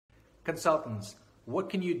Consultants, what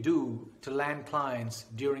can you do to land clients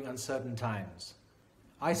during uncertain times?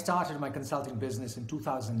 I started my consulting business in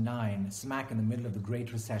 2009, smack in the middle of the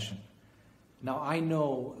Great Recession. Now I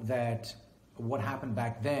know that what happened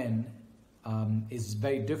back then is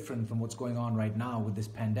very different from what's going on right now with this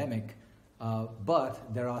pandemic,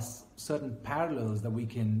 but there are certain parallels that we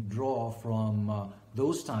can draw from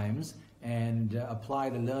those times and apply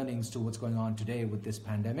the learnings to what's going on today with this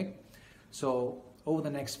pandemic. So over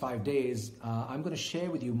the next 5 days, I'm going to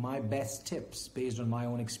share with you my best tips based on my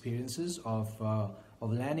own experiences of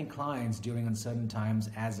landing clients during uncertain times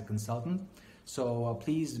as a consultant. So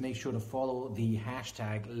please make sure to follow the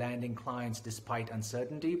hashtag landing clients despite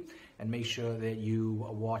uncertainty, and make sure that you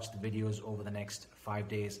watch the videos over the next 5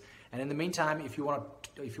 days. And in the meantime, if you want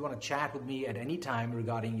to chat with me at any time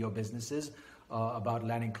regarding your businesses, about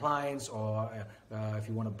landing clients, or if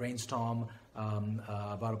you want to brainstorm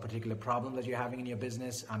about a particular problem that you're having in your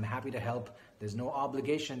business, I'm happy to help. There's no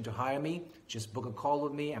obligation to hire me. Just book a call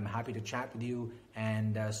with me. I'm happy to chat with you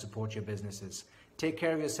and support your businesses. Take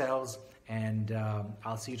care of yourselves, and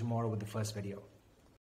I'll see you tomorrow with the first video.